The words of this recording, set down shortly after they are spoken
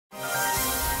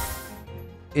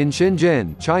In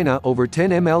Shenzhen, China, over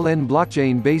 10 MLN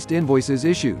blockchain-based invoices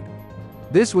issued.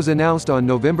 This was announced on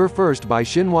November 1 by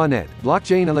Xinhua Net.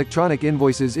 Blockchain electronic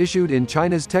invoices issued in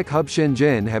China's tech hub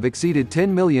Shenzhen have exceeded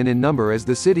 10 million in number as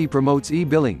the city promotes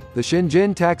e-billing, the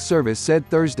Shenzhen Tax Service said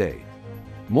Thursday.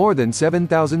 More than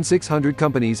 7,600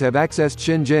 companies have accessed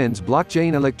Shenzhen's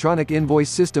blockchain electronic invoice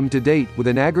system to date, with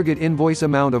an aggregate invoice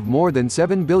amount of more than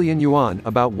 7 billion yuan,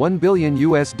 about $1 billion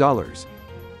US.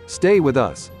 Stay with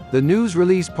us. The news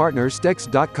release partner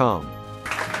stex.com.